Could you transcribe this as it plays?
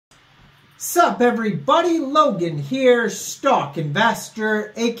Sup everybody, Logan here, stock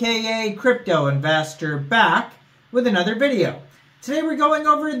investor, aka crypto investor, back with another video. Today we're going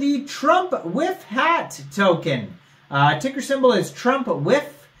over the TrumpWifHat token. Ticker symbol is TrumpWif.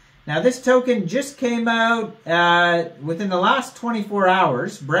 Now this token just came out within the last 24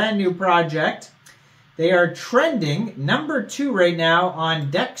 hours, brand new project. They are trending number 2 right now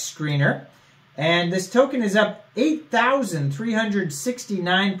on DEX Screener. And this token is up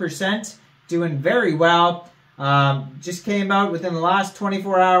 8,369%, doing very well. Just came out within the last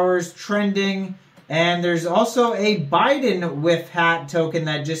 24 hours, trending. And there's also a BIDENWIF token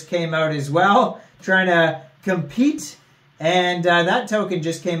that just came out as well, trying to compete. And that token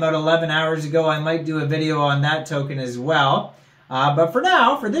just came out 11 hours ago. I might do a video on that token as well. But for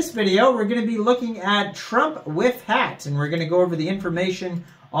now, for this video, we're going to be looking at TrumpWifHat. And we're going to go over the information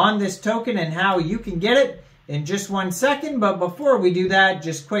on this token and how you can get it in just 1 second. But before we do that,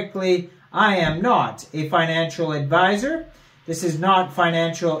 just quickly, I am not a financial advisor. This is not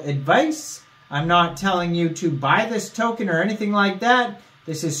financial advice. I'm not telling you to buy this token or anything like that.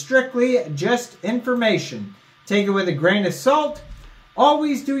 This is strictly just information. Take it with a grain of salt.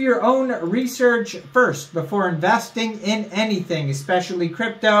 Always do your own research first before investing in anything, especially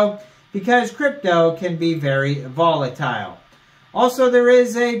crypto, because crypto can be very volatile. Also, there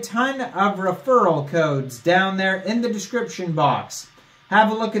is a ton of referral codes down there in the description box. Have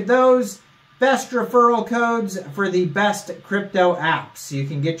a look at those. Best referral codes for the best crypto apps. You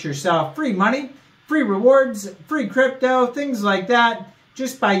can get yourself free money, free rewards, free crypto, things like that,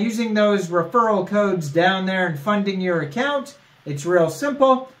 just by using those referral codes down there and funding your account. It's real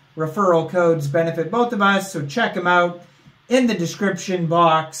simple. Referral codes benefit both of us, so check them out in the description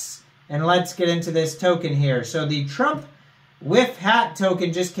box. And let's get into this token here. So the TrumpWifHat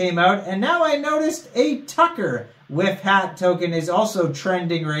token just came out, and now I noticed a TUCKERWIF token is also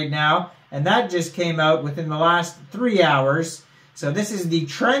trending right now, and that just came out within the last 3 hours. So this is the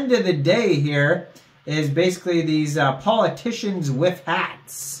trend of the day here, is basically these politicians with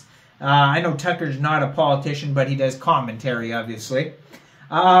hats. I know Tucker's not a politician, but he does commentary, obviously.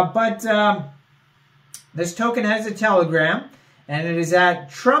 This token has a Telegram, and it is at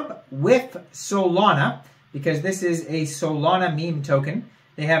TrumpWif Solana, because this is a Solana meme token.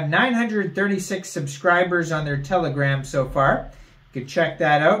 They have 936 subscribers on their Telegram so far. You can check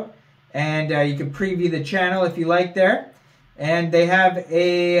that out. And you can preview the channel if you like there. And they have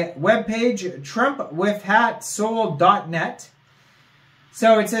a webpage, TrumpWifHatSold.net.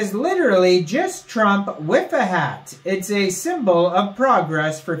 So it says literally just Trump with a hat. It's a symbol of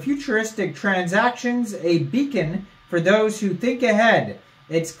progress for futuristic transactions, a beacon for those who think ahead.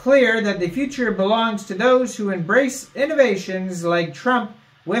 It's clear that the future belongs to those who embrace innovations like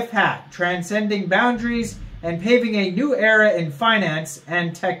TrumpWifHat, transcending boundaries and paving a new era in finance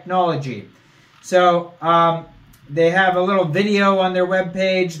and technology. So they have a little video on their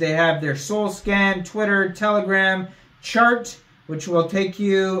webpage. They have their Soul Scan, Twitter, Telegram, chart, which will take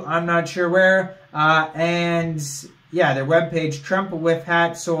you, I'm not sure where. And yeah, their webpage,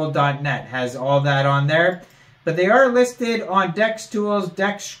 TrumpWifHatSold.net, has all that on there. But they are listed on DEX Tools,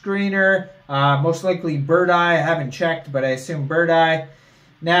 DEX Screener, most likely Bird Eye. I haven't checked, but I assume Bird Eye.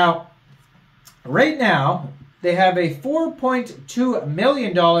 Now, right now, they have a $4.2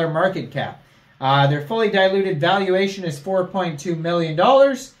 million market cap. Their fully diluted valuation is $4.2 million.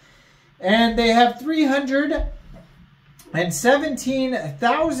 And they have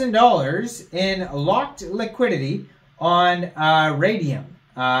 $317,000 in locked liquidity on RAYDIUM.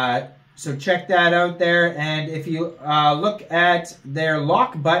 So check that out there. And if you look at their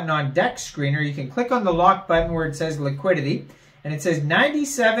lock button on DEX Screener, you can click on the lock button where it says liquidity. And it says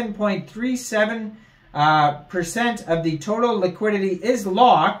 97.37% of the total liquidity is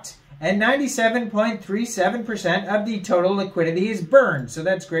locked, and 97.37% of the total liquidity is burned. So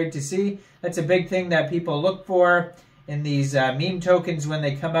that's great to see. That's a big thing that people look for in these meme tokens when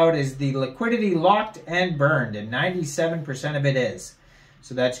they come out, is the liquidity locked and burned, and 97% of it is.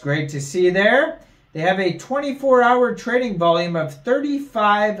 So that's great to see there. They have a 24-hour trading volume of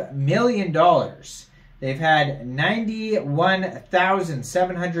 $35 million. They've had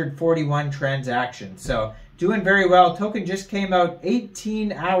 91,741 transactions. So doing very well. Token just came out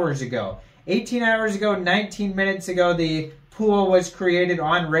 18 hours ago. 18 hours ago, 19 minutes ago, the pool was created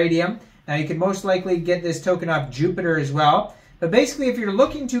on RAYDIUM. Now you can most likely get this token off Jupiter as well. But basically, if you're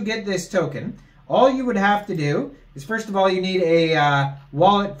looking to get this token, all you would have to do is, first of all, you need a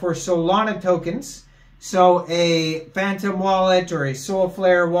wallet for Solana tokens. So a Phantom wallet or a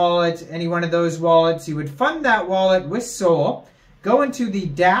Soulflare wallet, any one of those wallets, you would fund that wallet with Sol, go into the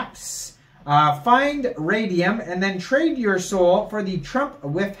dApps find RAYDIUM and then trade your SOL for the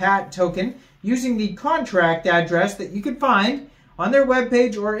TrumpWifHat token using the contract address that you can find on their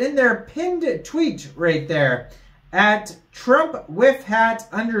webpage or in their pinned tweet right there at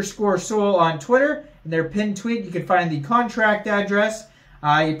TrumpWifHat_SOL on Twitter. In their pinned tweet, you can find the contract address.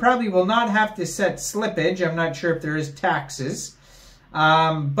 You probably will not have to set slippage. I'm not sure if there is taxes.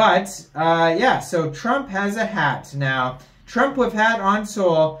 Yeah, so Trump has a hat now. TrumpWifHat on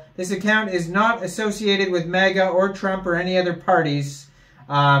SOL. This account is not associated with MAGA or Trump or any other parties.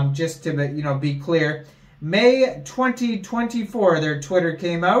 Just to be clear. May 2024, their Twitter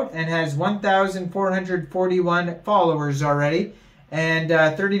came out and has 1,441 followers already and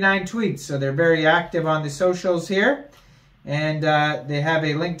 39 tweets. So they're very active on the socials here. And they have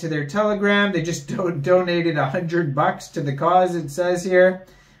a link to their Telegram. They just donated $100 to the cause, it says here.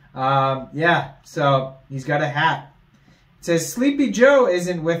 Yeah, so he's got a hat. It says Sleepy Joe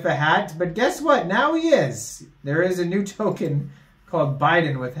isn't with a hat, but guess what? Now he is. There is a new token called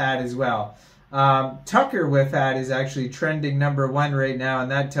BIDENWIF as well. TUCKERWIF is actually trending #1 right now,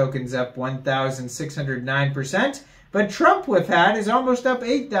 and that token's up 1,609%. But TrumpWifHat is almost up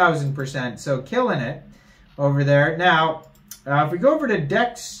 8,000%, so killing it over there. Now, if we go over to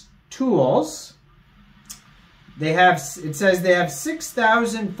DEX Tools, it says they have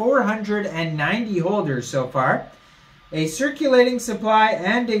 6,490 holders so far, a circulating supply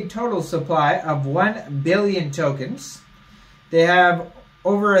and a total supply of 1 billion tokens. They have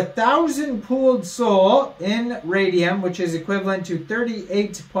over 1,000 pooled SOL in RAYDIUM, which is equivalent to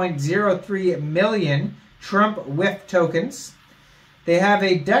 38.03 million TrumpWif tokens. They have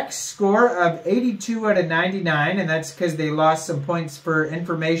a DEX score of 82 out of 99, and that's because they lost some points for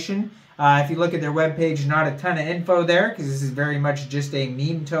information. If you look at their webpage, not a ton of info there, because this is very much just a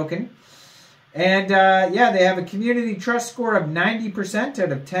meme token. And yeah, they have a community trust score of 90%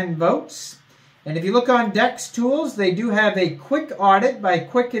 out of 10 votes. And if you look on DEX Tools, they do have a quick audit by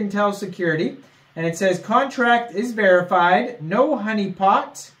Quick Intel Security. And it says contract is verified, no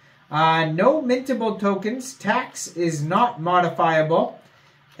honeypot, no mintable tokens, tax is not modifiable,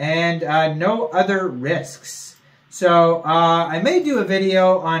 and no other risks. So I may do a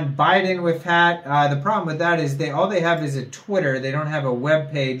video on BIDENWIF. The problem with that is all they have is a Twitter. They don't have a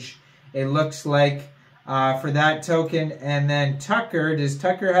web page, it looks like, for that token. And then Tucker, does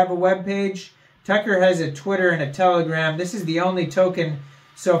Tucker have a web page? Tucker has a Twitter and a Telegram. This is the only token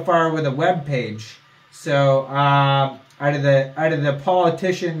so far with a web page. So out of the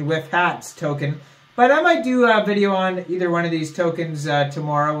politician with hats token. But I might do a video on either one of these tokens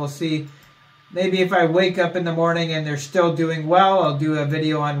tomorrow. We'll see. Maybe if I wake up in the morning and they're still doing well, I'll do a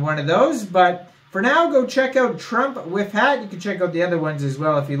video on one of those. But for now, go check out TrumpWifHat. You can check out the other ones as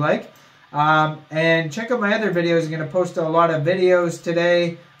well if you like. And check out my other videos. I'm going to post a lot of videos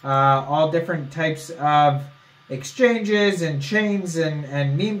today. All different types of exchanges and chains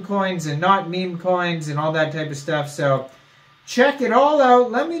and meme coins and not meme coins and all that type of stuff. So check it all out.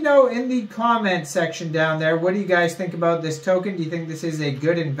 Let me know in the comment section down there. What do you guys think about this token? Do you think this is a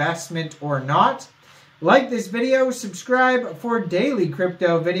good investment or not? Like this video, subscribe for daily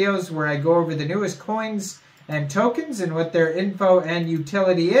crypto videos where I go over the newest coins and tokens and what their info and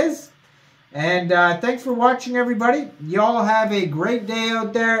utility is. And thanks for watching, everybody. Y'all have a great day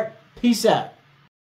out there. Peace out.